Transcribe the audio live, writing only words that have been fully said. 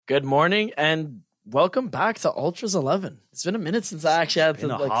Good morning and welcome back to Ultras 11. It's been a minute since I actually had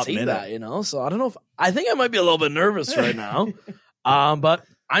to say that, so I don't know if I think I might be a little bit nervous right now. But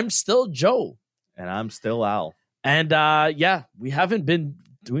I'm still Joe. And I'm still Al. And we haven't been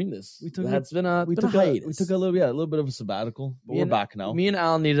doing this. We took a little bit of a sabbatical, but we're back now. Me and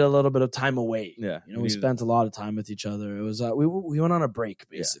Al needed a little bit of time away. Yeah. We spent a lot of time with each other. It was we went on a break,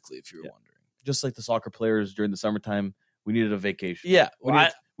 basically, if you were wondering. Just like the soccer players during the summertime, we needed a vacation. Yeah.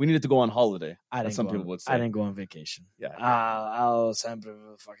 We needed to go on holiday. Some people would say. I didn't go on vacation. Yeah. I'll send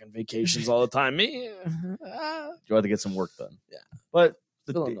fucking vacations all the time. Me. You had to get some work done. Yeah. But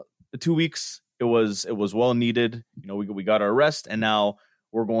the 2 weeks, it was well needed. We got our rest, and now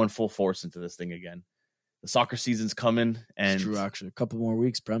we're going full force into this thing again. The soccer season's coming, and it's true, actually. A couple more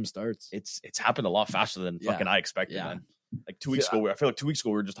weeks, Prem starts. It's happened a lot faster than fucking I expected, man. Like 2 weeks ago, I feel like 2 weeks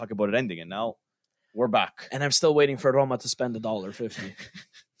ago we were just talking about it ending, and now we're back. And I'm still waiting for Roma to spend $1.50.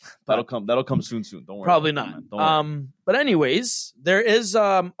 That'll come soon. Don't worry. Probably not. But anyways, there is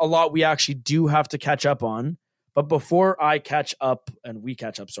a lot we actually do have to catch up on. But before I catch up, and we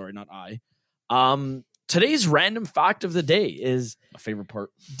catch up, sorry, not I. Today's random fact of the day is my favorite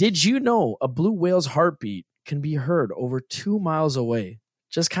part. Did you know a blue whale's heartbeat can be heard over 2 miles away?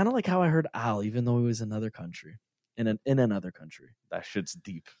 Just kind of like how I heard Al, even though he was in another country. In another country. That shit's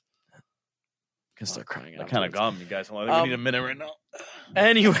deep. Can start crying. That kind of got me, guys. I think we need a minute right now.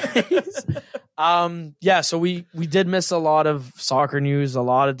 Anyways, so we did miss a lot of soccer news, a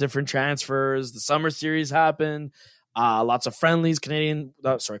lot of different transfers. The summer series happened. Lots of friendlies. Canadians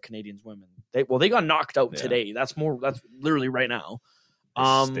women. They got knocked out today. That's literally right now.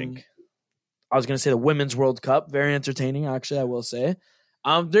 Stink. I was gonna say the Women's World Cup, very entertaining. Actually, I will say.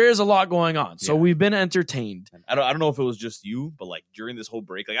 There is a lot going on, so we've been entertained. I don't know if it was just you, but like during this whole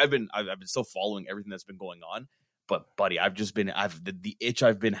break, like I've been still following everything that's been going on. But buddy, the itch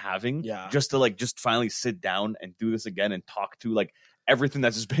I've been having, just to finally sit down and do this again and talk to like everything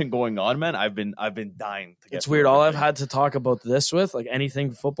that's just been going on, man. I've been dying to get. It's weird. All I've had to talk about this with, like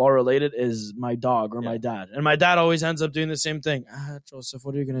anything football related, is my dog or my dad, and my dad always ends up doing the same thing. Joseph,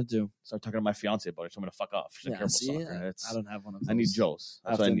 what are you gonna do? Start talking to my fiance about it. So I'm gonna fuck off. She's soccer. I don't have one of those. I need Joe's.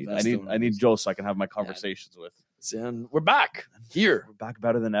 That's what I need. I need Joe so I can have my conversations with. And we're back here. We're back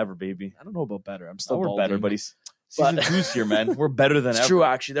better than ever, baby. I don't know about better. I'm still. We're better, but Season 2's here, man. We're better than ever. It's true,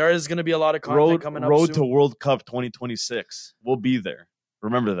 actually. There is going to be a lot of content coming up soon. Road to World Cup 2026. We'll be there.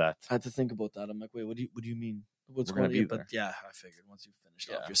 Remember that. I had to think about that. I'm like, wait, what do you mean? What's going to be there? But yeah, I figured once you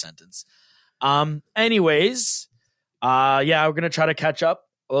finished off your sentence. Anyways, we're going to try to catch up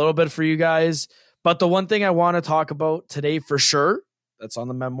a little bit for you guys. But the one thing I want to talk about today for sure, that's on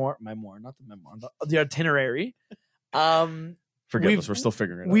the the itinerary. Forgive us, we're still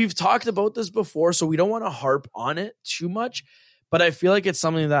figuring it out. We've talked about this before, so we don't want to harp on it too much. But I feel like it's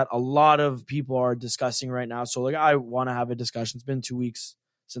something that a lot of people are discussing right now. So I want to have a discussion. It's been 2 weeks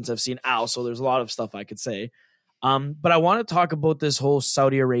since I've seen Al, so there's a lot of stuff I could say. But I want to talk about this whole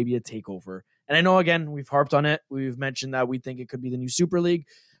Saudi Arabia takeover. And I know, again, we've harped on it. We've mentioned that we think it could be the new Super League.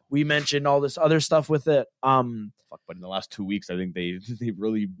 We mentioned all this other stuff with it. But in the last 2 weeks, I think they've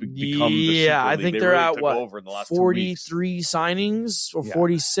really become the Super League. I think they're really at what, 43 signings or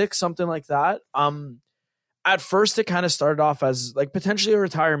 46, something like that. At first, it kind of started off as like potentially a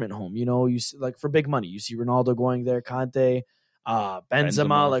retirement home. You see, like for big money, you see Ronaldo going there, Conte,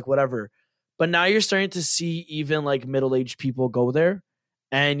 Benzema, like whatever. But now you're starting to see even like middle-aged people go there,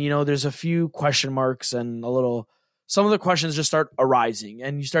 and there's a few question marks and some of the questions just start arising,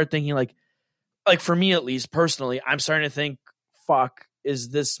 and you start thinking like for me at least personally, I'm starting to think, fuck, is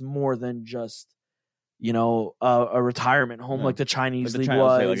this more than just a retirement home like the Chinese league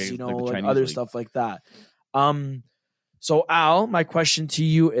was, like other stuff like that. So Al, my question to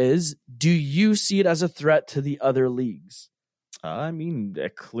you is, do you see it as a threat to the other leagues? I mean,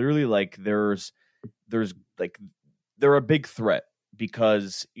 clearly, like there's like they're a big threat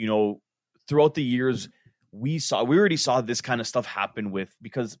because throughout the years we already saw this kind of stuff happen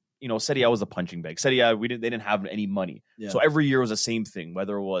because Serie A was a punching bag. Serie A, they didn't have any money, so every year was the same thing.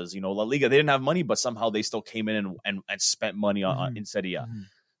 Whether it was La Liga, they didn't have money, but somehow they still came in and spent money on in Serie A. Mm-hmm.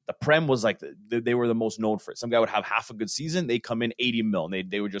 The Prem was like they were the most known for it. Some guy would have half a good season, they come in 80 mil,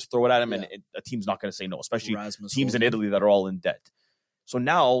 and they would just throw it at him, and a team's not going to say no, especially teams in Italy that are all in debt. So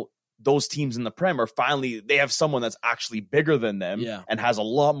now those teams in the Prem they have someone that's actually bigger than them and has a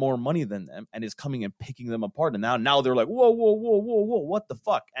lot more money than them and is coming and picking them apart. And now they're like, whoa, what the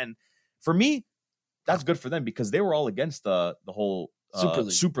fuck? And for me, that's good for them because they were all against the whole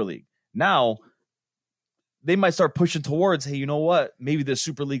Super League. Now they might start pushing towards, hey, you know what? Maybe the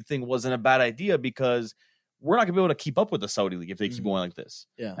Super League thing wasn't a bad idea because we're not going to be able to keep up with the Saudi league if they keep going like this.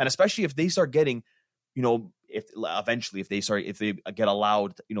 Yeah. And especially if they start getting, if they get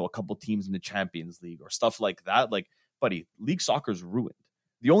allowed, a couple teams in the Champions League or stuff like that, like, buddy, league soccer is ruined.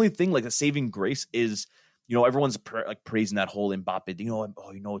 The only thing like the saving grace is, everyone's praising that whole Mbappe,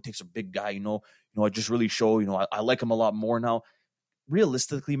 it takes a big guy, I just really show, I like him a lot more now.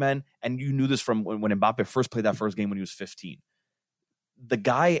 Realistically, man, and you knew this from when Mbappe first played that first game when he was 15. The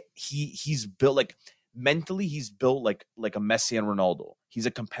guy, he's built like mentally, he's built like a Messi and Ronaldo. He's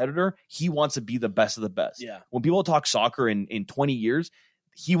a competitor. He wants to be the best of the best. Yeah. When people talk soccer in 20 years,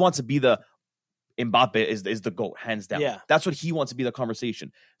 he wants to be the Mbappe is the GOAT, hands down. Yeah. That's what he wants to be the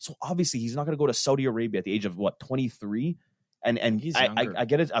conversation. So obviously he's not going to go to Saudi Arabia at the age of 23. And he's I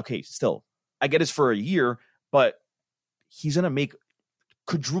get it. Okay, still, I get it's for a year, but he's going to make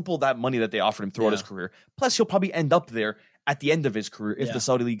quadruple that money that they offered him throughout his career. Plus, he'll probably end up there at the end of his career if the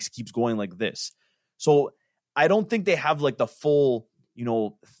Saudi League keeps going like this. So I don't think they have like the full,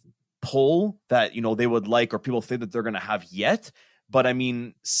 pull that, they would like, or people think that they're going to have yet. But I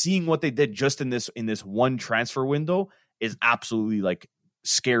mean, seeing what they did just in this one transfer window is absolutely like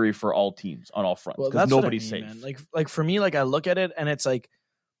scary for all teams on all fronts, because nobody's safe. Man. Like for me, like I look at it and it's like,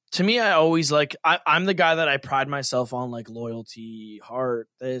 to me, I always like, I'm the guy that I pride myself on, like loyalty, heart,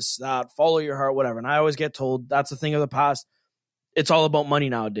 this, that, follow your heart, whatever. And I always get told that's the thing of the past. It's all about money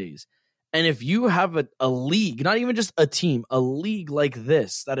nowadays. And if you have a league, not even just a team, a league like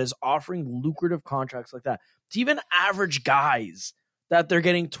this that is offering lucrative contracts like that to even average guys that they're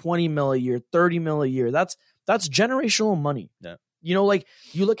getting 20 mil a year, 30 mil a year, that's generational money. Yeah. Like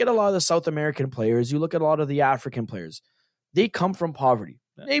you look at a lot of the South American players, you look at a lot of the African players, they come from poverty.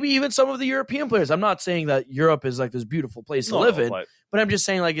 Yeah. Maybe even some of the European players. I'm not saying that Europe is like this beautiful place to live in, but I'm just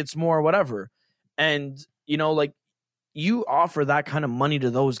saying like it's more whatever. And, like you offer that kind of money to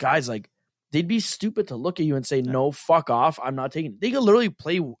those guys, like they'd be stupid to look at you and say, no, fuck off. I'm not taking it. They could literally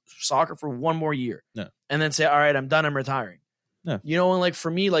play soccer for one more year and then say, all right, I'm done. I'm retiring. Yeah. And like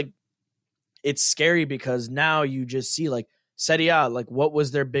for me, like it's scary because now you just see like Serie A, like what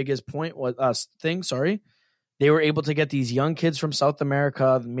was their biggest point? They were able to get these young kids from South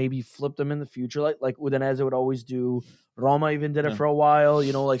America, maybe flip them in the future, like Udinese would always do. Roma even did it for a while,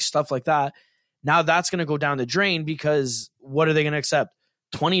 like stuff like that. Now that's going to go down the drain because what are they going to accept?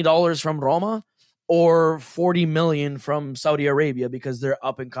 $20 from Roma or 40 million from Saudi Arabia because they're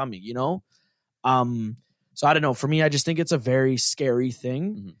up and coming, So I don't know. For me, I just think it's a very scary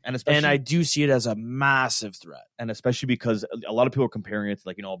thing. Mm-hmm. And I do see it as a massive threat. And especially because a lot of people are comparing it to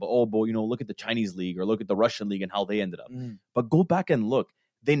like, look at the Chinese league or look at the Russian league and how they ended up. Mm. But go back and look.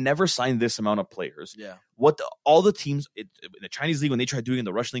 They never signed this amount of players. Yeah. All the teams in the Chinese league, when they tried doing it in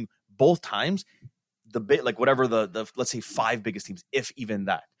the Russian league, both times, the let's say 5 biggest teams, if even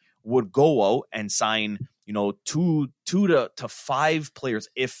that, would go out and sign, 2 to 5 players,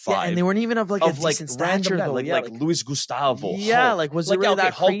 if 5. Yeah, and they weren't even of a decent stature, though. Like Luis Gustavo. Yeah, Hulk. like was it really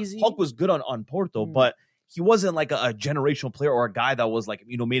that crazy? Hulk was good on Porto, but he wasn't like a generational player or a guy that was like,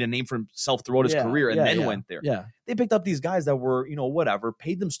 made a name for himself throughout his career and then went there. Yeah. They picked up these guys that were, whatever,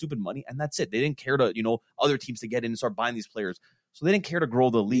 paid them stupid money, and that's it. They didn't care to, other teams to get in and start buying these players. So they didn't care to grow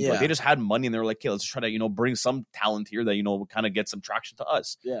the league. Yeah. Like they just had money and they were like, okay, let's try to, bring some talent here that, would kind of get some traction to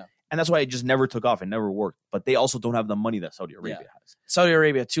us. Yeah. And that's why it just never took off. It never worked. But they also don't have the money that Saudi Arabia has. Saudi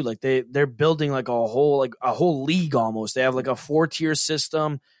Arabia too. Like they're building like a whole league almost. They have like a 4-tier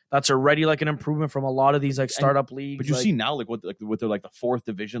system that's already like an improvement from a lot of these like startup leagues. But you see now like what they're like the 4th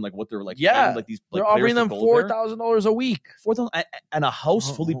division, like what they're like. Yeah, paying, like these like, they're offering them $4,000 a week, $4,000 and a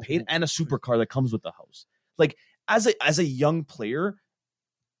house fully paid and a supercar that comes with the house. Like as a young player,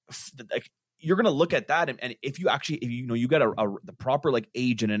 like you're gonna look at that and if you got the proper like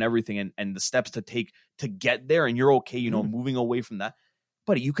age and everything and the steps to take to get there and you're okay, moving away from that.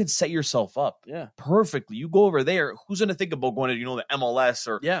 But you can set yourself up perfectly. You go over there. Who's going to think about going to, the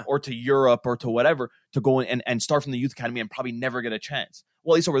MLS or to Europe or to whatever to go in and start from the youth academy and probably never get a chance?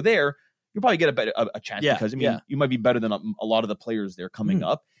 Well, at least over there, you probably get a chance because, you might be better than a lot of the players there coming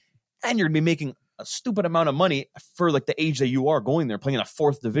up. And you're going to be making a stupid amount of money for like the age that you are going there, playing in a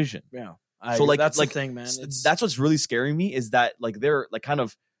 4th division. Yeah. So like that's the thing, man. That's what's really scaring me is that like they're like kind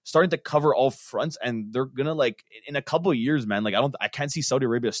of starting to cover all fronts, and they're gonna like in a couple of years, man. Like I can't see Saudi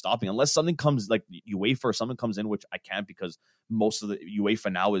Arabia stopping unless something comes like UEFA or something comes in, which I can't because most of the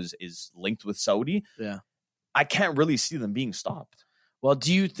UEFA now is linked with Saudi. Yeah, I can't really see them being stopped. Well,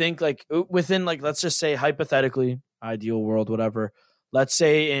 do you think like within like let's just say hypothetically, ideal world, whatever. Let's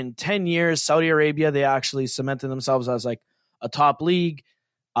say in 10 years, Saudi Arabia they actually cemented themselves as like a top league.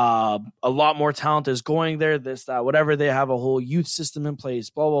 A lot more talent is going there, this, that, whatever. They have a whole youth system in place,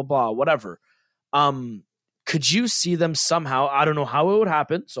 blah, blah, blah, whatever. could you see them somehow? I don't know how it would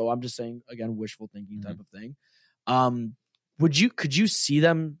happen. So I'm just saying, again, wishful thinking type of thing. Could you see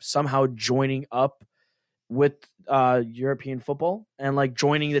them somehow joining up with European football and like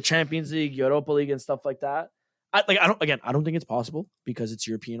joining the Champions League, Europa League, and stuff like that? I don't think it's possible because it's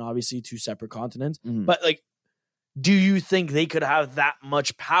European, obviously, two separate continents. But like, do you think they could have that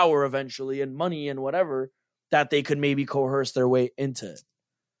much power eventually and money and whatever that they could maybe coerce their way into it?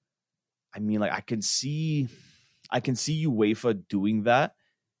 I mean, like I can see UEFA doing that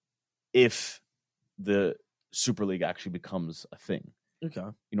if the Super League actually becomes a thing. Okay.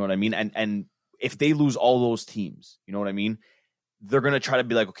 You know what I mean? And if they lose all those teams, you know what I mean? They're going to try to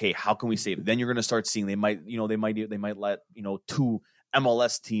be like, okay, how can we save it? Then you're going to start seeing they might let, 2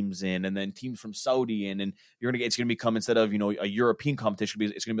 MLS teams in and then teams from Saudi in, and it's going to become, instead of, a European competition,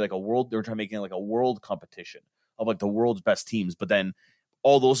 it's going to be like a world, they're trying to make it like a world competition of like the world's best teams. But then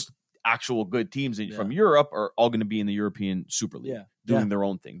all those actual good teams from Europe are all going to be in the European Super League doing their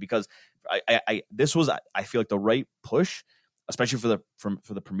own thing, because this was, I feel like, the right push, especially for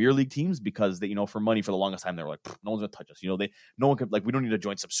the Premier League teams, because they, for money, for the longest time they were like, no one's gonna touch us. No one could, like, we don't need to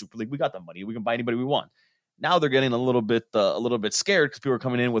join some Super League. We got the money. We can buy anybody we want. Now they're getting a little bit scared because people are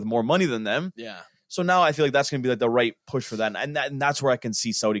coming in with more money than them. Yeah. So now I feel like that's gonna be like the right push for that, and that's where I can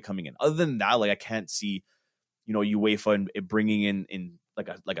see Saudi coming in. Other than that, like I can't see, UEFA and bringing in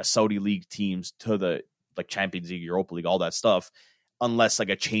like a Saudi league teams to the like Champions League, Europa League, all that stuff, unless like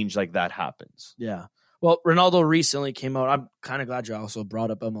a change like that happens. Yeah. Well, Ronaldo recently came out. I'm kind of glad you also brought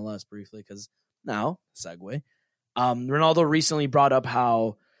up MLS briefly, because now, segue, Ronaldo recently brought up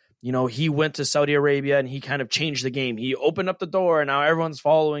how, he went to Saudi Arabia and he kind of changed the game. He opened up the door and now everyone's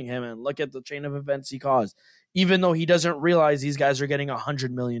following him, and look at the chain of events he caused, even though he doesn't realize these guys are getting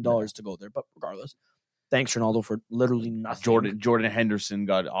 $100 million to go there. But regardless, thanks, Ronaldo, for literally nothing. Jordan Henderson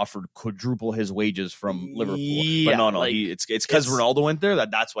got offered quadruple his wages from Liverpool. Yeah, but no, it's because Ronaldo went there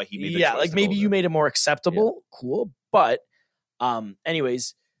that's why he made the choice. Yeah, like maybe you made it more acceptable. Yeah. Cool. But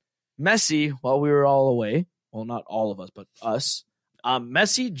anyways, Messi, while we were all away, well, not all of us, but us,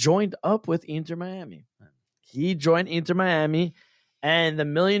 Messi joined up with Inter Miami. He joined Inter Miami, and the $1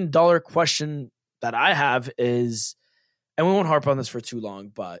 million question that I have is, and we won't harp on this for too long,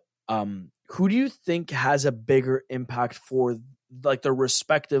 but who do you think has a bigger impact for like the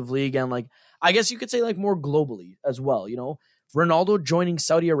respective league, and like I guess you could say like more globally as well? Ronaldo joining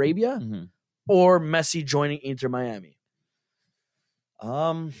Saudi Arabia or Messi joining Inter Miami?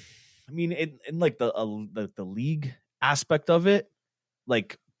 I mean, in like the league aspect of it,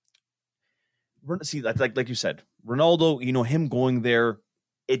 like see, that's like you said, Ronaldo, him going there,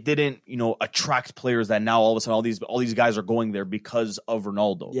 it didn't attract players that now all of a sudden all these guys are going there because of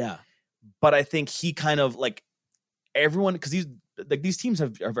Ronaldo. Yeah. But I think he kind of like everyone, because these teams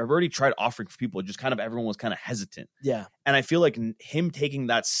have already tried offering for people. Just kind of everyone was kind of hesitant. Yeah. And I feel like him taking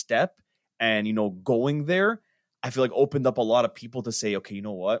that step and, going there, I feel like opened up a lot of people to say, okay, you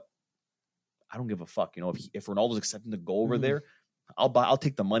know what? I don't give a fuck. If Ronaldo's accepting to go over there, I'll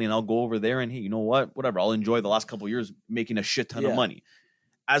take the money and I'll go over there, and hey, you know what? Whatever. I'll enjoy the last couple of years making a shit ton of money.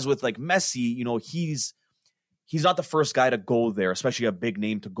 As with like Messi, he's not the first guy to go there, especially a big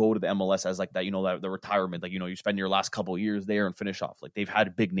name to go to the MLS as like that, the retirement, like, you spend your last couple of years there and finish off. Like they've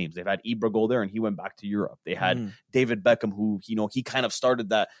had big names. They've had Ibra go there and he went back to Europe. They had David Beckham, who, he kind of started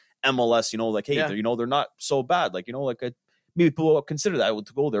that MLS, like, hey, they're not so bad. Like, maybe people will consider that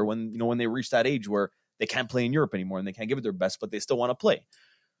to go there when, when they reach that age where they can't play in Europe anymore and they can't give it their best, but they still want to play.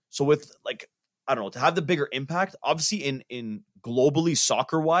 So with like, I don't know, to have the bigger impact, obviously in globally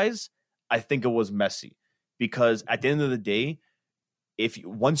soccer wise, I think it was Messi. Because at the end of the day,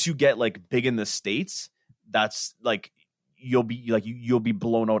 once you get like big in the States, that's like you'll be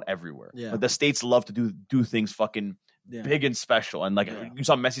blown out everywhere. Yeah. Like the States love to do things fucking big and special, and like you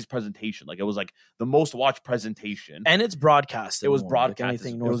saw Messi's presentation, like it was like the most watched presentation, and it's broadcasted. It was more,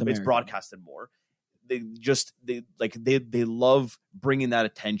 broadcasted. Like it's broadcasted more. They love bringing that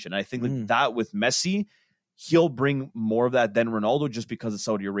attention. I think like that with Messi, he'll bring more of that than Ronaldo just because of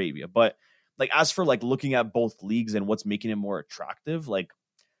Saudi Arabia, but. Like, as for, like, looking at both leagues and what's making it more attractive, like,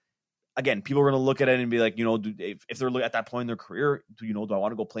 again, people are going to look at it and be like, if they're at that point in their career, do I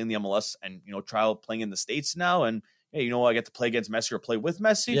want to go play in the MLS and, try out playing in the States now? And, hey, I get to play against Messi or play with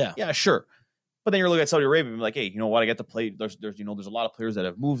Messi? Yeah, sure. But then you're looking at Saudi Arabia and be like, hey, you know what? I get to play. There's a lot of players that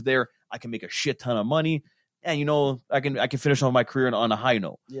have moved there. I can make a shit ton of money. And, I can finish off my career on a high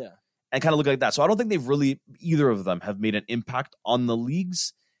note. Yeah. And kind of look like that. So I don't think they've really, either of them have made an impact on the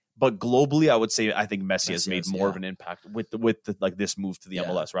leagues. But globally, I would say I think Messi has made more of an impact with like this move to the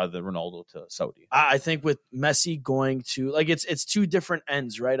MLS rather than Ronaldo to Saudi. I think with Messi going to like it's two different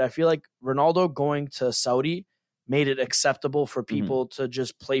ends, right? I feel like Ronaldo going to Saudi made it acceptable for people to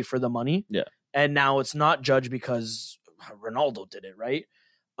just play for the money. Yeah. And now it's not judged because Ronaldo did it, right?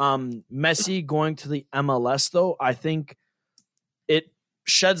 Messi going to the MLS, though, I think it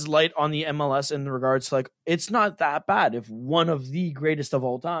sheds light on the MLS in regards to, like, it's not that bad if one of the greatest of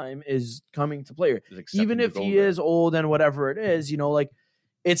all time is coming to play here. Even if he is old and whatever it is, you know, like,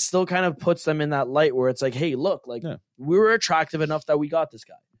 it still kind of puts them in that light where it's like, hey, look, like, we were attractive enough that we got this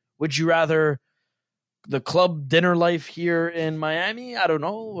guy. Would you rather the club dinner life here in Miami? I don't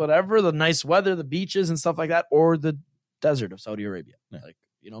know, whatever, the nice weather, the beaches and stuff like that, or the desert of Saudi Arabia? Like,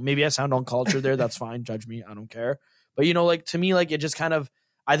 you know, maybe I sound uncultured there. That's fine. Judge me. I don't care. But, you know, like, to me, like, it just kind of,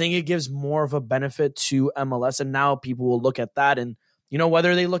 I think it gives more of a benefit to MLS. And now people will look at that and, you know,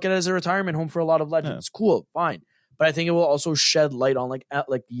 whether they look at it as a retirement home for a lot of legends, cool, fine. But I think it will also shed light on,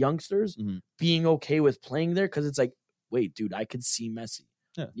 like, youngsters being okay with playing there. Cause it's like, wait, dude, I could see Messi.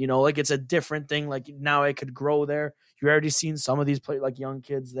 Yeah. You know, like, it's a different thing. Like, now I could grow there. You've already seen some of these like young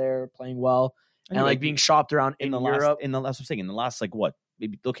kids there playing well and like being shopped around in Europe. In the last, like, what?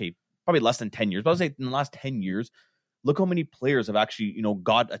 Maybe, okay, probably less than 10 years. But I was saying in the last 10 years, look how many players have actually, you know,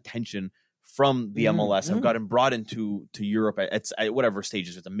 got attention from the MLS, have gotten brought into Europe at whatever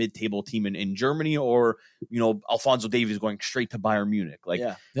stages. It's a mid-table team in Germany, or, you know, Alphonso Davies going straight to Bayern Munich. Like,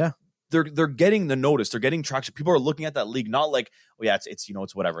 they're getting the notice. They're getting traction. People are looking at that league, not like, oh yeah, it's you know,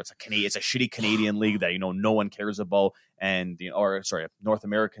 it's whatever. It's a shitty Canadian league that, you know, no one cares about, and, you know, or sorry, North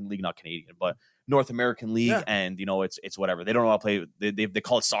American league, not Canadian, but North American league, and, you know, it's whatever. They don't know how to play. They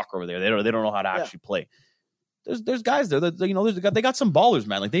call it soccer over there. They don't know how to actually play. There's guys there that, you know, they got some ballers,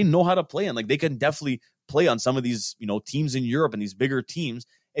 man. Like, they know how to play, and, like, they can definitely play on some of these, you know, teams in Europe and these bigger teams.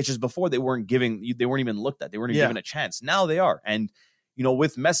 It's just before they weren't even looked at. They weren't even given a chance. Now they are. And, you know,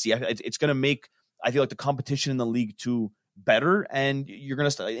 with Messi, it's going to make, I feel like, the competition in the league too better. And you're going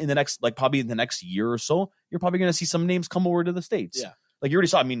to in the next, like, probably in the next year or so, you're probably going to see some names come over to the States. Yeah. Like, you already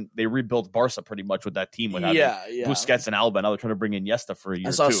saw, I mean, they rebuilt Barca pretty much with that team with Busquets and Alba. Now they're trying to bring in Iniesta for a year.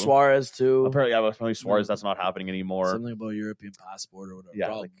 I saw Suarez too. Apparently Suarez, that's not happening anymore. Something about European passport or whatever.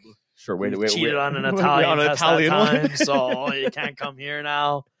 Yeah, like, sure. Wait. Cheated on an Italian test that time, so you can't come here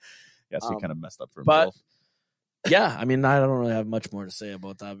now. Yeah, so he kind of messed up for himself. But yeah, I mean, I don't really have much more to say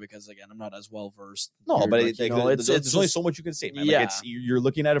about that because, again, I'm not as well versed. No, here, but there's only so much you can say, man. Like, you're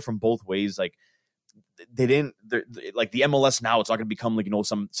looking at it from both ways. Like, like, the MLS now, it's not going to become, like, you know,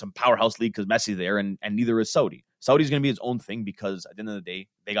 some powerhouse league because Messi's there, and neither is Saudi. Saudi's going to be its own thing because at the end of the day,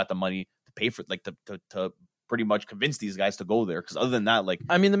 they got the money to pay for it, like, to pretty much convince these guys to go there. Because other than that, like,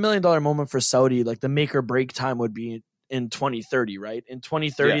 I mean, the $1 million moment for Saudi, like, the make or break time would be in 2030, right? In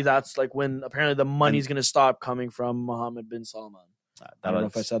 2030, that's like when apparently the money's going to stop coming from Mohammed bin Salman. I don't know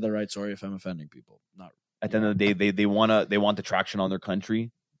if I said that right. Sorry if I'm offending people. Not at the end of the day, they want the traction on their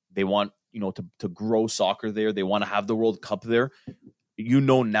country. They want, you know, to grow soccer there. They want to have the World Cup there. You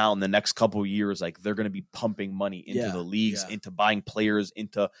know, now in the next couple of years, like, they're going to be pumping money into the leagues, into buying players,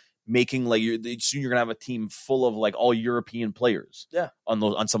 into making, like, soon you're gonna have a team full of, like, all European players.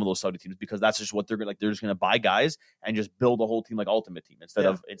 On some of those Saudi teams, because that's just what they're gonna, like, they're just gonna buy guys and just build a whole team, like Ultimate Team, instead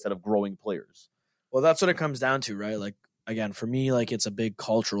of growing players. Well, that's what it comes down to, right? Like, again, for me, like, it's a big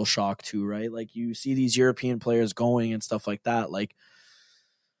cultural shock too, right? Like, you see these European players going and stuff like that. Like,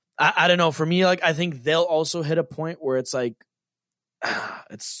 I don't know. For me, like, I think they'll also hit a point where it's like,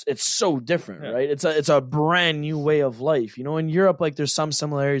 it's so different, right? It's a brand new way of life. You know, in Europe, like, there's some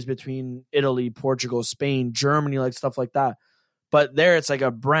similarities between Italy, Portugal, Spain, Germany, like, stuff like that. But there, it's like a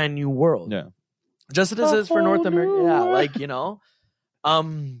brand new world. Yeah. Just as it is for North America. Yeah, like, you know.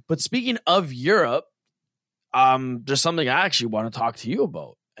 But speaking of Europe, there's something I actually want to talk to you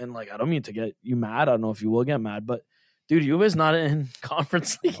about. And, like, I don't mean to get you mad. I don't know if you will get mad, but dude, Juve is not in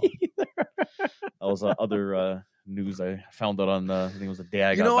Conference League either. That was other news I found out on I think it was the day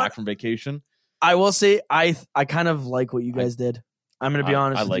I got back from vacation. I will say I kind of like what you guys did. I'm going to be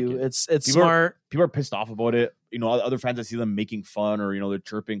honest with you. It's smart. People are pissed off about it. You know, other fans, I see them making fun, or, you know, they're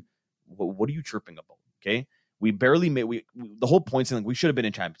chirping. What are you chirping about? Okay, we barely made. The whole point is, like, we should have been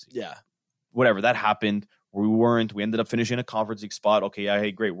in Champions League. Yeah, whatever, that happened. We weren't. We ended up finishing a Conference League spot. Okay, yeah,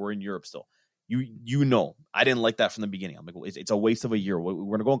 hey, great. We're in Europe still. You know, I didn't like that from the beginning. I'm like, it's a waste of a year. We're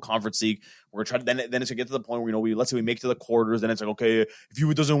going to go in Conference League. We're going to try to, then it's going to get to the point where, you know, let's say we make it to the quarters. Then it's like, okay, if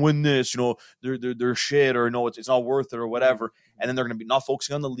Juve doesn't win this, you know, they're shit, or no, it's not worth it, or whatever. And then they're going to be not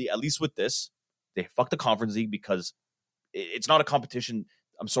focusing on the league. At least with this, they fuck the Conference League because it's not a competition.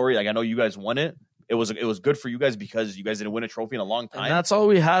 I'm sorry. Like, I know you guys won it. It was good for you guys because you guys didn't win a trophy in a long time. And that's all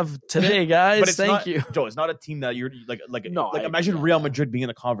we have today, guys. But Thank you, Joe. It's not a team that you're like. Imagine Real Madrid being in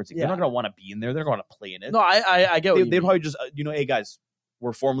a conference. They're not going to want to be in there. They're going to play in it. No, I get. They'd probably just hey guys,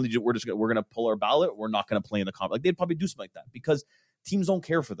 we're going to pull our ballot. We're not going to play in the conference. Like they'd probably do something like that because teams don't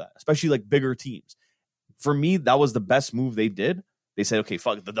care for that, especially like bigger teams. For me, that was the best move they did. They said, okay,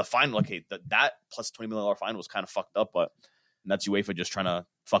 fuck the final. Okay, that plus $20 million fine was kind of fucked up, but that's UEFA just trying to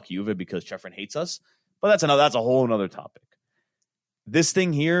fuck Juve because Chefrin hates us. But that's a whole another topic. This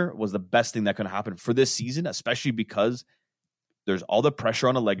thing here was the best thing that could happen for this season, especially because there's all the pressure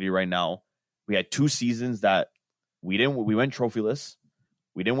on Allegri right now. We had 2 seasons that we went trophyless.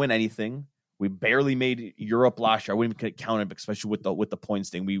 We didn't win anything. We barely made Europe last year. I wouldn't even count it, especially with the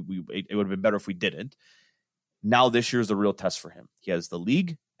points thing. It would have been better if we didn't. Now this year is the real test for him. He has the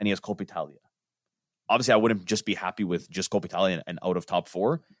league and he has Coppa Italia. Obviously, I wouldn't just be happy with just Coppa Italia and out of top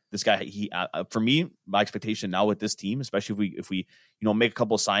 4. This guy, for me, my expectation now with this team, especially if we make a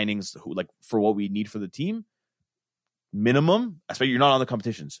couple of signings for what we need for the team, minimum, especially you're not on the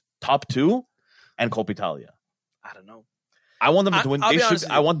competitions, top 2 and Coppa Italia. I don't know. I want them to win.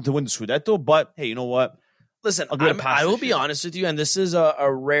 I want them to win the Scudetto, but hey, you know what? Listen, I will be honest with you, and this is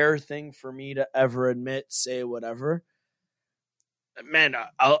a rare thing for me to ever admit, say whatever. Man,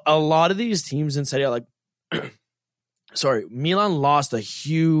 a lot of these teams in Serie A, like, sorry, Milan lost a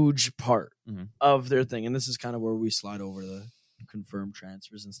huge part of their thing, and this is kind of where we slide over the confirmed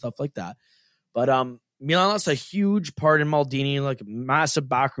transfers and stuff like that. But Milan lost a huge part in Maldini, like massive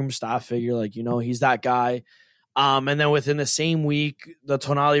backroom staff figure, like he's that guy. And then within the same week, the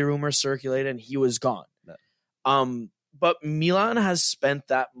Tonali rumor circulated, and he was gone. But Milan has spent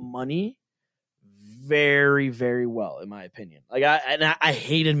that money very, very well, in my opinion. Like I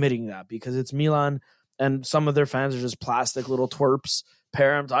hate admitting that because it's Milan, and some of their fans are just plastic little twerps.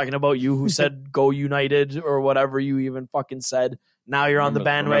 Per, I'm talking about you, who said "Go United" or whatever you even fucking said. Now you're on the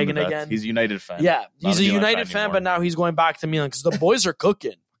bandwagon again. He's a United fan. Yeah, he's a United fan, but now he's going back to Milan because the boys are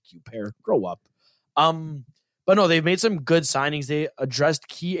cooking. Fuck you, Per. Grow up. But no, they've made some good signings. They addressed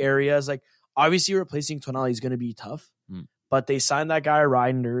key areas. Like, obviously, replacing Tonali is going to be tough. But they signed that guy,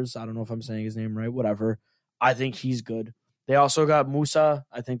 Reinders. I don't know if I'm saying his name right. Whatever. I think he's good. They also got Musa.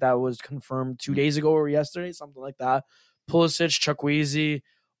 I think that was confirmed 2 days ago or yesterday, something like that. Pulisic, Chukwueze,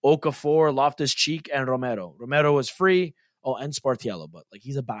 Okafor, Loftus-Cheek, and Romero. Romero was free. Oh, and Sportiello, but like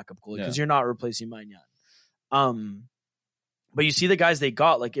he's a backup goalie because you're not replacing Magnan. But you see the guys they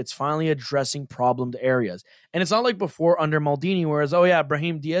got, like it's finally addressing problemed areas. And it's not like before under Maldini, whereas, oh yeah,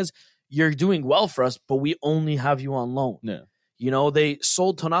 Brahim Diaz, you're doing well for us, but we only have you on loan. Yeah. They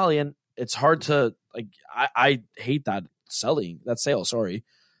sold Tonali, and it's hard to like. I hate that sale. Sorry,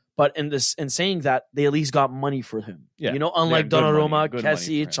 but in saying that, they at least got money for him. Yeah, unlike Donnarumma,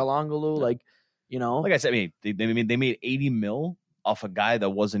 Kessie, Çalhanoğlu, like I said, I mean, they made 80 mil off a guy that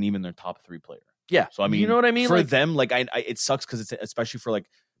wasn't even their top 3 player. Yeah, so I mean, you know what I mean. For them, like it sucks because it's especially for like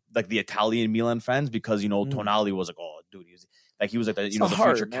the Italian Milan fans because Tonali was like, oh, dude, he was like the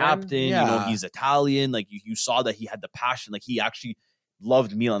future captain. Yeah. He's Italian. Like you saw that he had the passion. Like he actually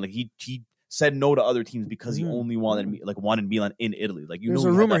loved Milan. Like he said no to other teams because he only wanted Milan in Italy. Like there's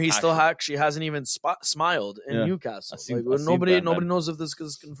a rumor he still actually hasn't even smiled in Newcastle. Nobody knows if this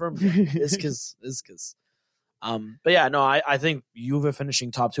is confirmed. Is but yeah, no, I think Juve finishing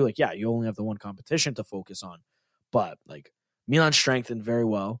top 2. Like yeah, you only have the one competition to focus on, but like Milan strengthened very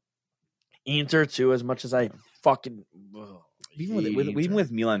well. Inter too, as much as I fucking. Even with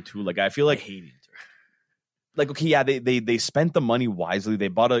Milan too, like I feel like I hate Inter. Like okay, yeah, they spent the money wisely. They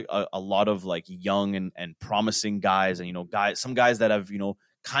bought a lot of like young and promising guys, and some guys that have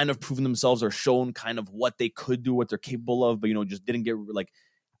kind of proven themselves or shown kind of what they could do, what they're capable of, but just didn't get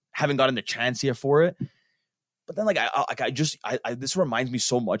haven't gotten the chance yet for it. But then this reminds me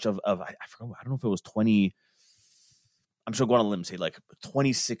so much of I forgot, I don't know if it was 20. I'm sure going on a limb say like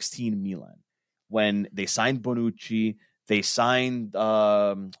 2016 Milan when they signed Bonucci. They signed they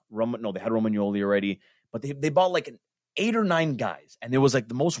had Romagnoli already, but they bought like 8 or 9 guys, and it was like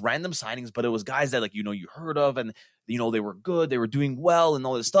the most random signings, but it was guys that you heard of, and they were good, they were doing well, and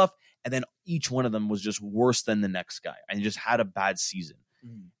all this stuff, and then each one of them was just worse than the next guy, and just had a bad season.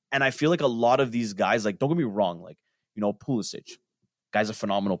 And I feel like a lot of these guys, like don't get me wrong, like Pulisic, guy's a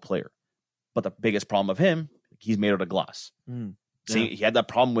phenomenal player, but the biggest problem of him, he's made out of glass. He had that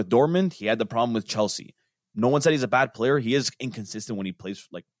problem with Dortmund, he had the problem with Chelsea. No one said he's a bad player. He is inconsistent when he plays,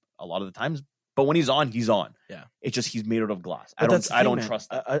 like a lot of the times. But when he's on, he's on. Yeah, it's just he's made out of glass. I don't trust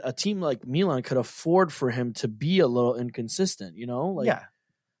that. A team like Milan could afford for him to be a little inconsistent.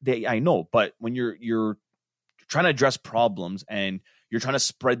 I know. But when you're trying to address problems and you're trying to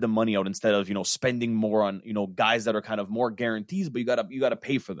spread the money out instead of, spending more on, guys that are kind of more guarantees, but you gotta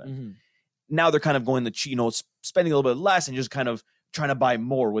pay for them. Mm-hmm. Now they're kind of going to, spending a little bit less and just kind of trying to buy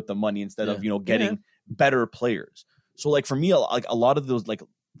more with the money instead of, getting better players. So like for me, like a lot of those, like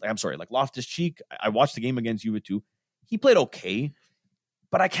Loftus-Cheek, I watched the game against Juve too. He played okay,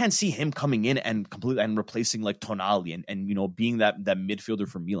 but I can't see him coming in and completely and replacing like Tonali and being that midfielder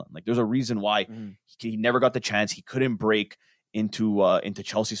for Milan. Like there's a reason why he never got the chance. He couldn't break into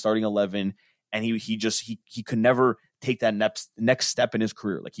Chelsea starting 11, and he could never take that next step in his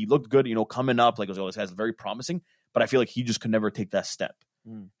career. Like he looked good, coming up. Like it was always very promising, but I feel like he just could never take that step.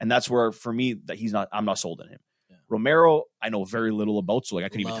 And that's where for me that I'm not sold on him. Romero, I know very little about, so like I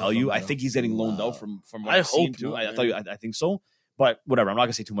couldn't even tell you. Romero. I think he's getting loaned out from what I've seen too. I think so, but whatever. I'm not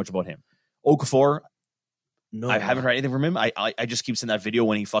gonna say too much about him. Okafor, no, I haven't heard anything from him. I just keep seeing that video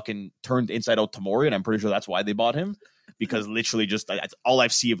when he fucking turned inside out Tomori, and I'm pretty sure that's why they bought him, because literally just all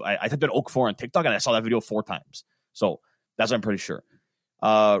I've seen. I typed in Okafor on TikTok and I saw that video 4 times, so that's what I'm pretty sure.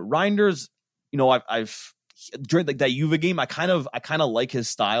 Reinders, I've during like that Juve game, I kind of like his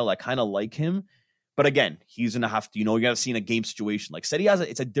style. I kind of like him. But again, he's gonna have to, you got to see in a game situation. Like City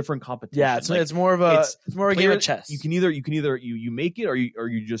it's a different competition. Yeah, it's more of a game of chess. You can either you make it or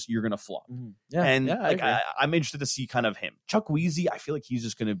you're gonna flop. Mm-hmm. Yeah, and I'm interested to see kind of him. Chuck Wheezy, I feel like he's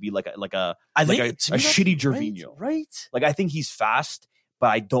just gonna be a shitty Gervinho, right? Like I think he's fast, but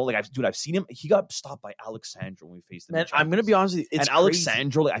I don't I've seen him. He got stopped by Alexandro when we faced him. Man, I'm gonna be honest with you.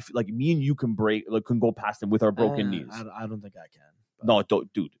 Alexandro, I feel like me and you can go past him with our broken knees. I don't think I can. But. No,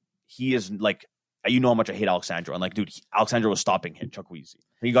 dude, he is like. You know how much I hate Alexandro. And Alexandro was stopping him, Chuck Wheezy.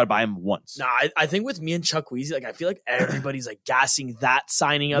 You got to buy him once. No, I think with me and Chuck Wheezy, I feel like everybody's gassing that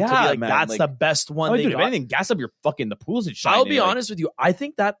signing up to be that's the best one. Dude, if anything, gas up your fucking the pools and shine. I'll be honest with you. I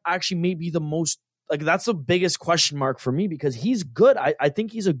think that actually may be the most that's the biggest question mark for me, because he's good. I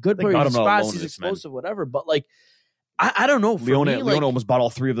think he's a good player. He's fast, he's explosive, whatever. But I don't know. For me, Leone almost bought all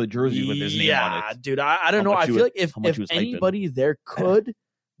 3 of the jerseys with his name on it. Yeah, dude. I don't know. I feel like if anybody there could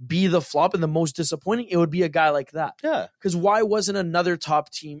be the flop and the most disappointing, it would be a guy like that. Yeah. Because why wasn't another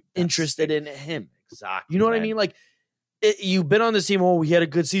top team interested in him? Exactly. You know what I mean? You've been on this team. Oh, he had a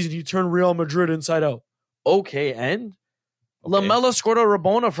good season. You turn Real Madrid inside out. Okay, and Lamela scored a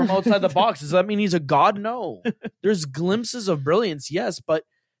Rabona from outside the box. Does that mean he's a god? No. There's glimpses of brilliance, yes, but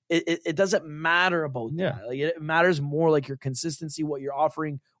it doesn't matter about that. It matters more your consistency, what you're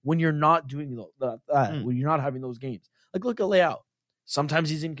offering when you're not doing that, when you're not having those games. Look at Leao. Sometimes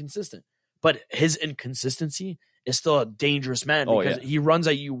he's inconsistent, but his inconsistency is still a dangerous man because he runs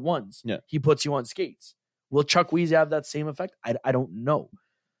at you once. Yeah. He puts you on skates. Will Chuck Wheezy have that same effect? I don't know.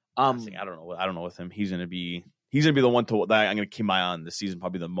 I don't know. I don't know with him. He's gonna be the one that I'm gonna keep my eye on this season,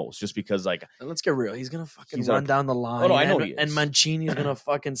 probably the most, just because and let's get real. He's gonna fucking run down the line. Oh no, I know he is. And Mancini's gonna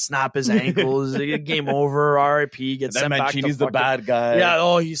fucking snap his ankles. Game over. RIP. Get sent back. Mancini's the bad guy. Yeah.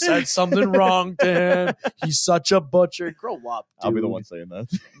 Oh, he said something wrong to him. He's such a butcher. Grow up, dude. I'll be the one saying that.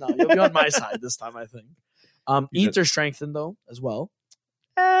 No, you'll be on my side this time, I think. Inter strengthened though as well.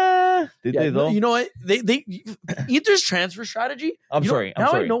 Did they though? You know what? They Inter's transfer strategy. I'm sorry.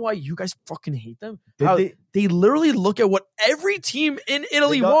 I know why you guys fucking hate them. They literally look at what every team in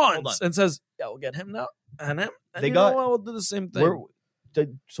Italy wants and says, "Yeah, we'll get him now." And we'll do the same thing.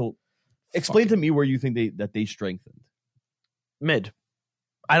 So, explain to me where you think they strengthened. Mid.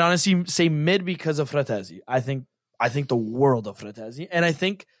 I'd honestly say mid because of Fratesi. I think the world of Fratesi, and I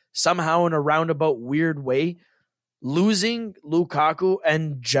think somehow in a roundabout weird way, losing Lukaku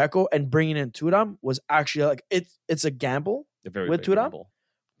and Dzeko and bringing in Thuram was actually it's a gamble with Thuram.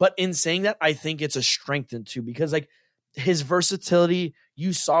 But in saying that, I think it's a strength too, because his versatility,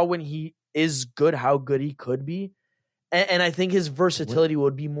 you saw when he is good how good he could be, and I think his versatility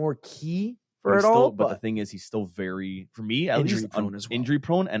would be more key for it all. But the thing is, he's still very, for me at least, injury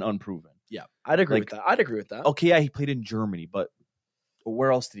prone and unproven. Yeah, I'd agree with that. Okay, yeah, he played in Germany, but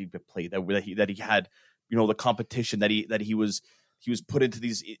where else did he play that he had? The competition that he was put into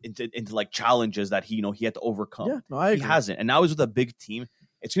these into challenges that he had to overcome. Yeah, no, I agree. He hasn't, and now he's with a big team.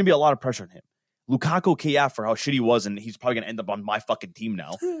 It's going to be a lot of pressure on him. Lukaku, okay, yeah, for how shitty he was, and he's probably going to end up on my fucking team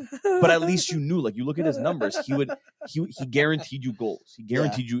now. But at least you knew, you look at his numbers, he guaranteed you goals. He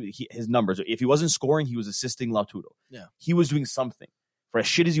guaranteed you his numbers. If he wasn't scoring, he was assisting Lautaro. Yeah, he was doing something. For as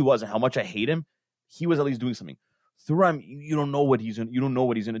shit as he was and how much I hate him, he was at least doing something. Thuram, you don't know what he's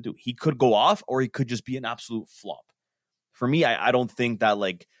gonna do. He could go off, or he could just be an absolute flop. For me, I don't think that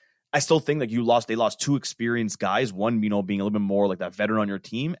I still think they lost 2 experienced guys. One, being a little bit more like that veteran on your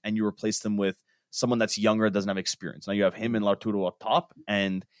team, and you replaced them with someone that's younger, doesn't have experience. Now you have him and Lautaro up top,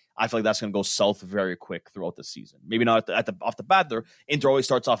 and I feel like that's going to go south very quick throughout the season. Maybe not off the bat. Inter always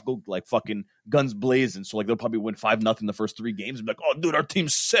starts off like fucking guns blazing, so like they'll probably win 5-0 the first 3 games and be like, oh dude, our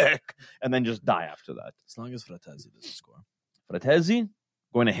team's sick, and then just die after that. As long as Fratesi doesn't score. Fratesi,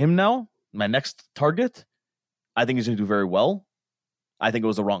 going to him now. My next target, I think he's going to do very well. I think it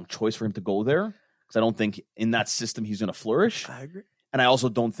was the wrong choice for him to go there because I don't think in that system he's going to flourish. I agree. And I also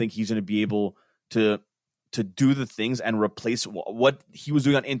don't think he's going to be able to do the things and replace what he was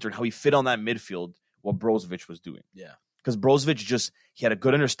doing on Inter and how he fit on that midfield, what Brozovic was doing. Yeah. Because Brozovic he had a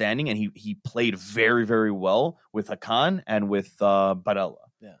good understanding and he played very, very well with Hakan and with Barella.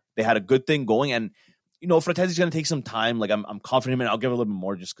 Yeah. They had a good thing going. And, Fratesi's going to take some time. Like, I'm confident in him, and I'll give a little bit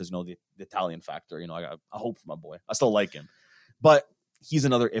more just because, the Italian factor. I hope for my boy. I still like him. But he's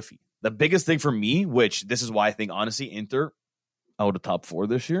another iffy. The biggest thing for me, which this is why I think, honestly, Inter out of top 4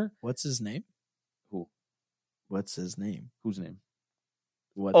 this year. What's his name? Who? What's his name? Whose name?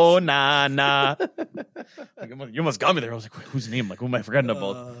 Oh, nah. You almost got me there. I was like, whose name? Like, who am I forgetting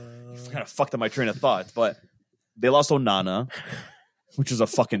about? You kind of fucked up my train of thought. But they lost Onana, which is a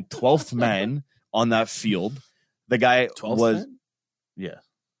fucking 12th man on that field. The guy was... Man? Yeah.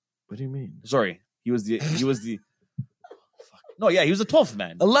 What do you mean? Sorry. He was the... No, yeah, he was the 12th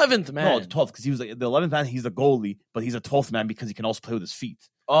man. 11th man. No, the 12th, because he was the 11th man. He's the goalie, but he's a 12th man because he can also play with his feet.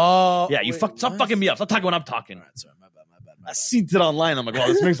 Oh. Yeah, stop fucking me up. Stop talking when I'm talking. All right, sorry, my bad. I seen it online. I'm like, wow,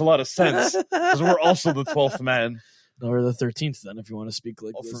 this makes a lot of sense. Because we're also the 12th man. No, we're the 13th then, if you want to speak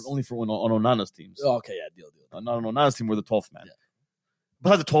like this. Only for on Onana's teams. Oh, okay, yeah, deal. Not on Onana's team, we're the 12th man. Yeah.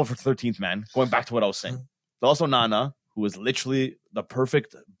 Besides the 12th or 13th man, going back to what I was saying. There's also Onana, who is literally the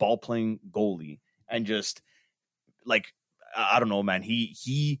perfect ball-playing goalie. And just, like, I don't know, man.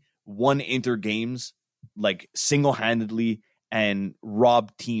 He won Inter games, like, single-handedly and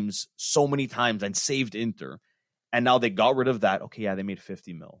robbed teams so many times and saved Inter. And now they got rid of that. Okay, yeah, they made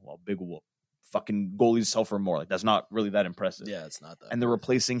 50 mil. Well, big whoop. Fucking goalies sell for more. Like, that's not really that impressive. Yeah, it's not that. And they're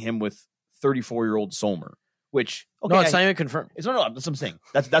replacing him with 34-year-old Sommer, which... Okay, no, it's not even confirmed. No, that's what I'm saying.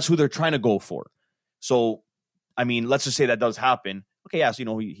 That's who they're trying to go for. So, I mean, let's just say that does happen. Okay, yeah,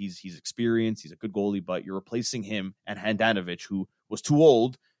 so, he's experienced. He's a good goalie, but you're replacing him and Handanovic, who was too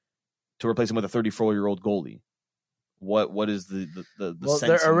old to replace him with a 34-year-old goalie. What is the well,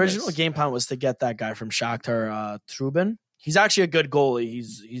 sense their original game plan was to get that guy from Shakhtar, Trubin. He's actually a good goalie.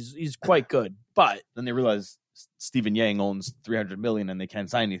 He's quite good, but then they realize Steven Yang owns 300 million and they can't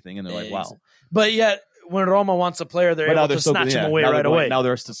sign anything, and they're like, wow. But yet, when Roma wants a player, they're able to snatch him away right away. Now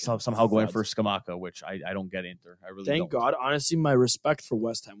they're somehow going for Scamacca, which I don't get Inter. I really Thank God. Honestly, my respect for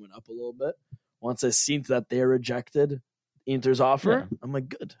West Ham went up a little bit once I seen that they rejected Inter's offer. Yeah. I'm like,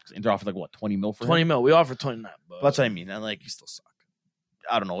 good. Inter offered like what, 20 mil for 20 him? mil. We offered 29. But that's what I mean. And like, you still suck.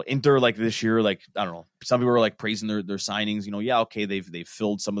 I don't know. Inter, like this year, like, I don't know. Some people were like praising their signings. Yeah, okay, they've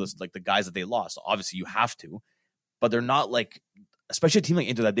filled some of this, like the guys that they lost. Obviously, you have to, but they're not like, especially a team like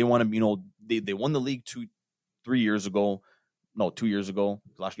Inter that they want to. They won the league 2 years ago. No, 2 years ago.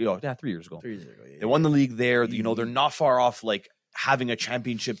 Last year, 3 years ago. 3 years ago. Yeah, they won the league there. They're not far off like having a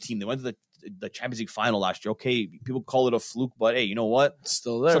championship team. They went to the Champions League final last year. Okay, people call it a fluke, but hey, you know what? It's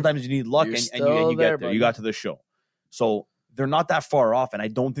still there. Sometimes you need luck, and you get there. Buddy. You got to the show. So they're not that far off, and I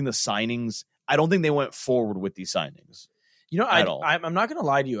don't think the signings. I don't think they went forward with these signings. I'm not going to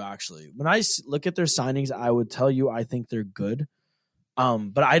lie to you. Actually, when I look at their signings, I would tell you I think they're good.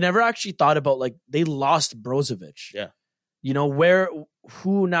 But I never actually thought about like they lost Brozovic. Yeah.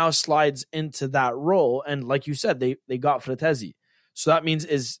 Who now slides into that role? And like you said, they got Fratesi. So that means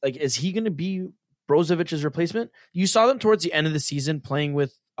is he going to be Brozovic's replacement? You saw them towards the end of the season playing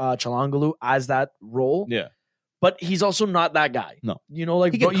with Çalhanoğlu as that role. Yeah. But he's also not that guy. No.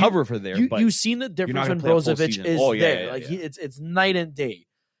 Like he can cover for there. You've seen the difference when Brozovic is there. It's night and day.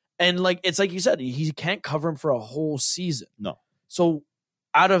 And like it's like you said, he can't cover him for a whole season. No. So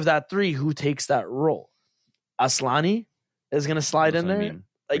out of that 3, who takes that role? Aslani is going to slide in there. I mean.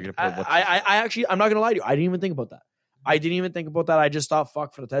 Like I actually, I'm not going to lie to you. I didn't even think about that. I just thought,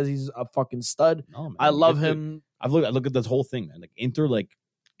 fuck, Fratesi's a fucking stud. No, man. I love him. I look at this whole thing, man. Like Inter, like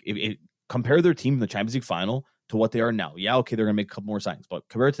compare their team in the Champions League final to what they are now. Yeah, okay, they're gonna make a couple more signings, but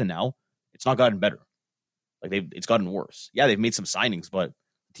compared to now, it's not gotten better. Like it's gotten worse. Yeah, they've made some signings, but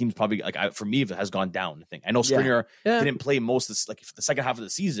the team's probably for me, it has gone down. I know Skriniar didn't play most of this, like the second half of the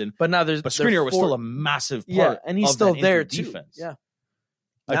season, but now Skriniar was still a massive part. And he's still there too. Defense. Yeah.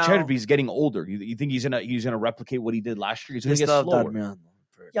 Cherby's getting older. You think he's gonna replicate what he did last year? He's gonna get slower.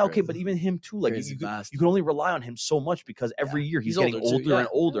 Yeah, okay, but even him too. Like you can only rely on him so much because every year he's getting older and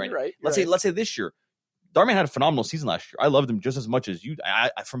older. Right. Let's say this year, Darmian had a phenomenal season last year. I loved him just as much as you.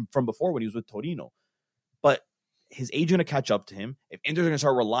 From before when he was with Torino, but his age going to catch up to him. If Inter's going to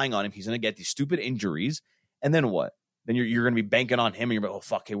start relying on him, he's going to get these stupid injuries, and then what? Then you're going to be banking on him, and you're like, oh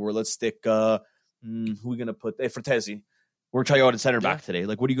fuck, hey, let's stick. Who are we going to put? Hey, Frattesi. We're trying out at center back today.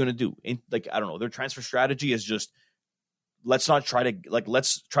 Like, what are you going to do? I don't know. Their transfer strategy is just let's try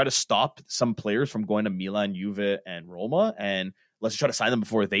to stop some players from going to Milan, Juve, and Roma, and let's try to sign them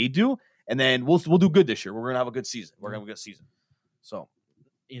before they do, and then we'll do good this year. We're going to have a good season. We're going to have a good season. So,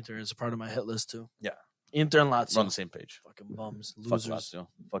 Inter is a part of my hit list too. Yeah, Inter and Lazio. We're on the same page. Fucking bums, losers. Fuck Lazio.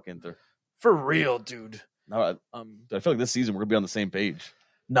 Fuck Inter. For real, dude. No, I feel like this season we're going to be on the same page.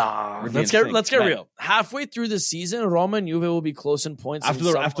 Nah, let's get real. Halfway through the season, Roma and Juve will be close in points after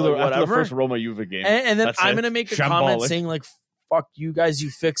the first Roma Juve game, and then I'm gonna make a comment saying like, "Fuck you guys, you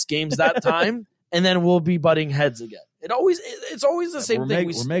fixed games that time," and then we'll be butting heads again. It's always the same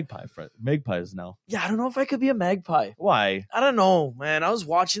thing. We're magpies now. Yeah, I don't know if I could be a magpie. Why? I don't know, man. I was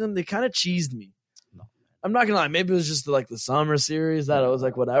watching them; they kind of cheesed me. No, I'm not gonna lie. Maybe it was just like the summer series that I was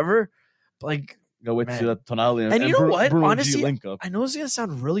like, whatever. But, like. Go with Tonali and you know what? Honestly, link up. I know it's going to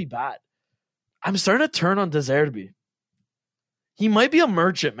sound really bad. I'm starting to turn on De Zerbi. He might be a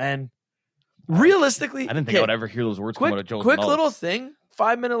merchant, man. Realistically. I didn't think I would ever hear those words come out of Joe's quick mouth. Little thing.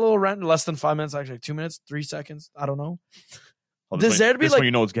 5-minute little rant. Less than 5 minutes, actually. 2 minutes, 3 seconds. I don't know. De Zerbi, this one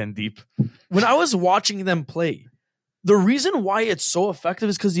you know it's getting deep. When I was watching them play, the reason why it's so effective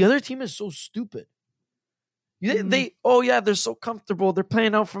is because the other team is so stupid. They're so comfortable. They're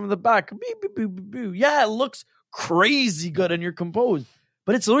playing out from the back. Yeah, it looks crazy good and you're composed.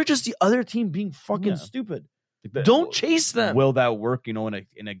 But it's literally just the other team being fucking stupid. Don't chase them. Will that work,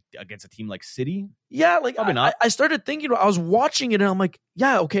 against a team like City? Yeah, like probably not. I started thinking, I was watching it and I'm like,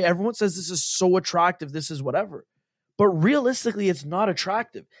 yeah, okay, everyone says this is so attractive. This is whatever. But realistically, it's not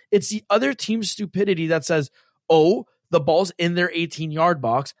attractive. It's the other team's stupidity that says, oh, the ball's in their 18-yard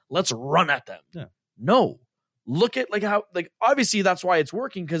box. Let's run at them. Yeah. No. Look at how obviously that's why it's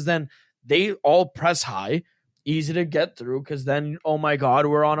working because then they all press high, easy to get through because then, oh my God,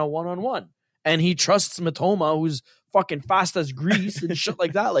 we're on a one-on-one. And he trusts Matoma, who's fucking fast as grease and shit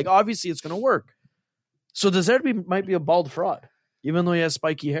like that. Like, obviously it's going to work. So De Zerbi might be a bald fraud, even though he has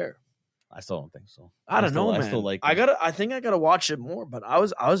spiky hair. I still don't think so. I don't know, man. I still like I think I gotta watch it more, but I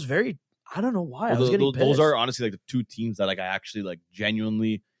was very, I don't know why. I was getting pissed. Those are honestly like the two teams that I actually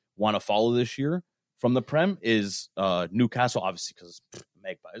genuinely want to follow this year. From the Prem is Newcastle, obviously because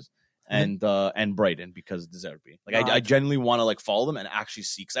Magpies, and Brighton because De Zerbi. I genuinely want to follow them and actually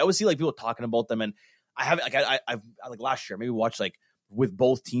see because I always see people talking about them and I haven't I've last year maybe watched with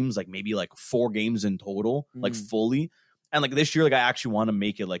both teams maybe 4 games in total fully and this year I actually want to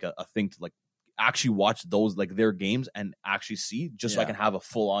make it a thing to actually watch those their games and actually see so I can have a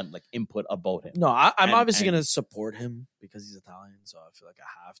full on input about him. No, I'm obviously going to support him because he's Italian, so I feel like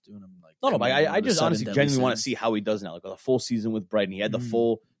I have to. And I'm but I just honestly genuinely want to see how he does now. A full season with Brighton, he had the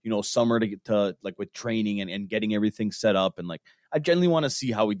full summer to get to with training and getting everything set up, and I genuinely want to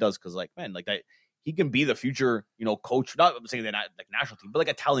see how he does because he can be the future coach. Not I'm saying they're not national team, but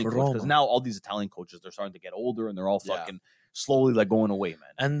Italian coach because now all these Italian coaches they're starting to get older and they're all fucking. Slowly going away, man.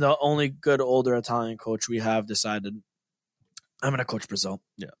 And the only good older Italian coach we have decided I'm gonna coach Brazil.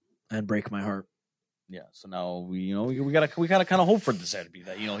 Yeah. And break my heart. Yeah. So now we gotta kind of hope for this to be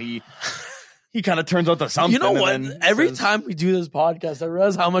that he kind of turns out to something. You know what? Every time we do this podcast, I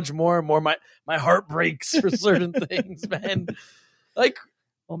realize how much more and more my heart breaks for certain things, man.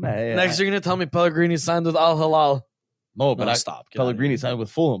 Oh man. Next you're gonna tell me Pellegrini signed with Al Hilal. No, but I stopped. Pellegrini signed with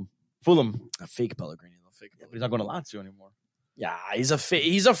Fulham. A fake Pellegrini. But he's not going to Lazio anymore. Yeah, he's a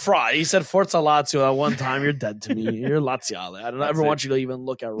fraud. He said Forza Lazio at one time. You're dead to me. You're Laziale. I don't ever want you to even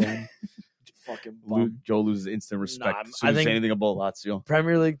look at Rome. Fucking bum. Joe loses instant respect. I think say anything about Lazio.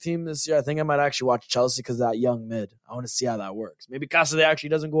 Premier League team this year. I think I might actually watch Chelsea because that young mid. I want to see how that works. Maybe Casade actually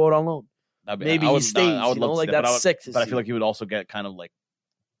doesn't go out on loan. Maybe he stays. I would love to that's sick. But I feel like he would also get kind of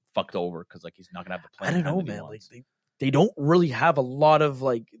fucked over because he's not going to have the play. I don't know, man. They don't really have a lot of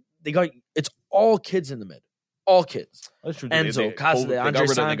it's all kids in the mid. All kids. That's true. Enzo, Casade, Andre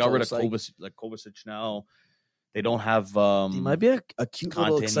Santos. They got rid of Kovacic now. They don't have. He might be a cute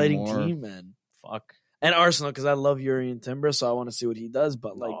little exciting team, man. Fuck. And Arsenal because I love Yuri and Timber, so I want to see what he does.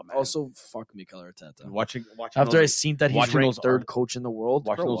 But also fuck Mikel Arteta. Watching after I seen that he's ranked third coach in the world.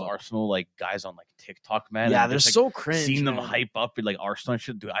 Watching those Arsenal guys on TikTok, man. Yeah, they're so cringe. Seeing them hype up with Arsenal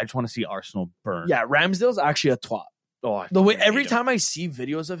shit, dude. I just want to see Arsenal burn. Yeah, Ramsdale's actually a twat. Oh, the way every time I see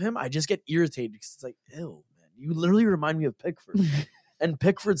videos of him, I just get irritated because it's ew. You literally remind me of Pickford. And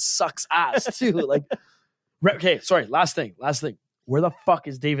Pickford sucks ass, too. Okay, sorry. Last thing. where the fuck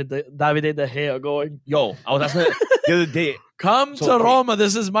is Davide De Gea going? Yo, I was asking the other day. Come to Roma.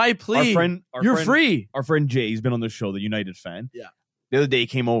 This is my plea. You're free. Our friend Jay, he's been on the show, the United fan. Yeah. The other day he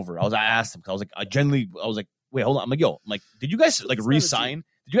came over. I asked him, because I was like, wait, hold on. I'm like, did you guys re-sign?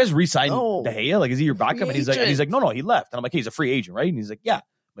 Did you guys re-sign De Gea? Like, is he your backup? And he's like, no, he left. And I'm like, hey, he's a free agent, right? And he's like, yeah. I'm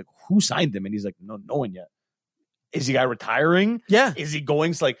like, who signed him? And he's like, no one yet. Is the guy retiring? Yeah. Is he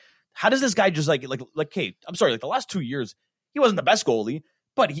going? So like, how does this guy just like, hey, I'm sorry, like the last 2 years, he wasn't the best goalie,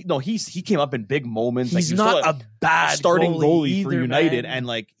 but he came up in big moments. He's like, not a bad starting goalie either, for United, man. and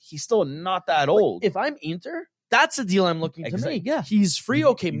like he's still not that old. If I'm Inter, that's a deal I'm looking to make. Yeah, he's free.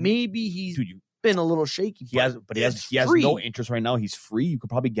 Okay, maybe he's been a little shaky. He has no interest right now. He's free. You could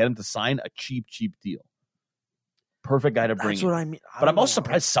probably get him to sign a cheap deal. Perfect guy to bring. That's what I mean. But I'm also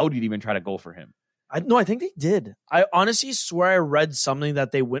surprised Saudi didn't even try to go for him. I think they did. I honestly swear I read something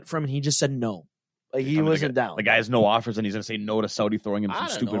that they went from, and he just said no. Like, he wasn't down. The guy has no offers, and he's going to say no to Saudi throwing him some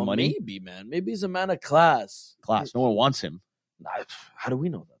stupid money. Maybe, man. Maybe he's a man of class. No one wants him. How do we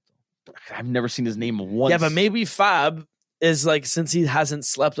know that, though? I've never seen his name once. Yeah, but maybe Fab is like, since he hasn't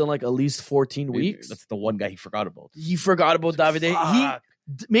slept in like at least 14 weeks. That's the one guy he forgot about. He forgot about Davide.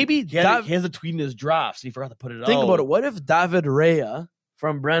 He has a tweet in his drafts, and he forgot to put it out. Think about it. What if David Raya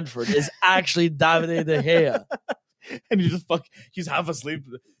from Brentford is actually Davide De Gea? And he's half asleep.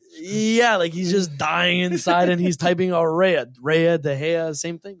 Yeah, like he's just dying inside, and he's typing out Raya De Gea,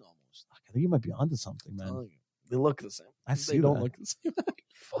 same thing almost. I think you might be onto something, man. They look the same. They don't look the same.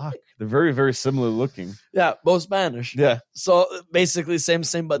 Fuck, they're very, very similar looking. Yeah, both Spanish. Yeah, so basically same,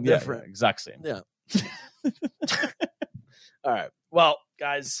 but different. Yeah, exact same. Yeah. All right. Well,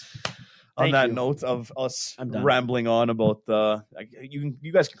 guys. On that note of us rambling on about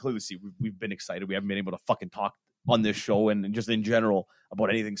you guys can clearly see we've been excited. We haven't been able to fucking talk on this show and just in general about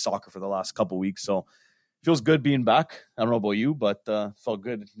anything soccer for the last couple of weeks. So feels good being back. I don't know about you, but felt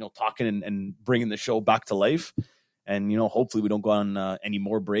good, talking and bringing the show back to life. And, hopefully we don't go on any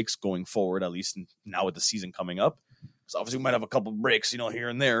more breaks going forward, at least now with the season coming up. So obviously we might have a couple breaks, here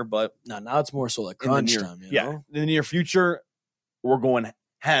and there, but now it's more so like crunch time. In the near future, we're going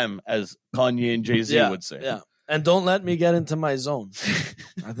ham, as Kanye and Jay-Z would say. Yeah. And don't let me get into my zone.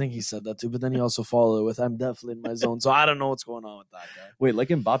 I think he said that too, but then he also followed it with, I'm definitely in my zone. So I don't know what's going on with that guy. Wait, like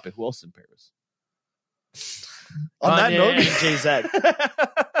Mbappe, who else is in Paris? On that note, Jay-Z.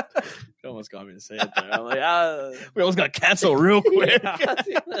 You almost got me to say it there. I'm like, we almost got canceled real quick.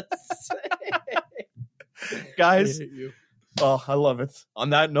 Guys, I love it. On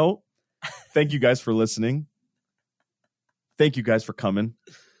that note, thank you guys for listening. Thank you guys for coming.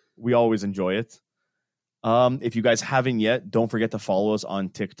 We always enjoy it. If you guys haven't yet, don't forget to follow us on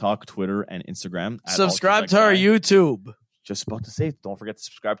TikTok, Twitter, and Instagram. Subscribe to our YouTube. Just about to say, don't forget to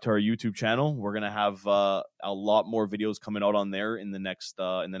subscribe to our YouTube channel. We're gonna have a lot more videos coming out on there in the next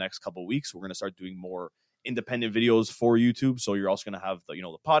couple of weeks. We're gonna start doing more independent videos for YouTube. So you're also gonna have the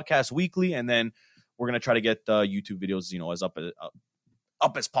podcast weekly, and then we're gonna try to get YouTube videos as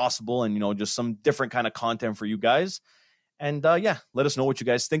up as possible, and just some different kind of content for you guys. And let us know what you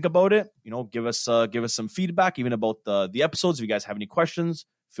guys think about it. Give us some feedback, even about the episodes. If you guys have any questions,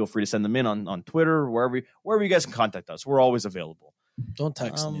 feel free to send them in on Twitter, wherever you guys can contact us. We're always available. Don't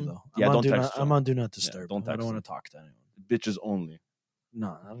text me though. Don't text. I'm on Do Not Disturb. Don't text. I don't want to talk to anyone. Bitches only.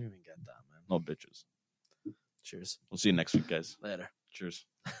 No, I don't even get that, man. No bitches. Cheers. We'll see you next week, guys. Later. Cheers.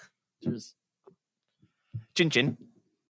 Cheers. Chin chin.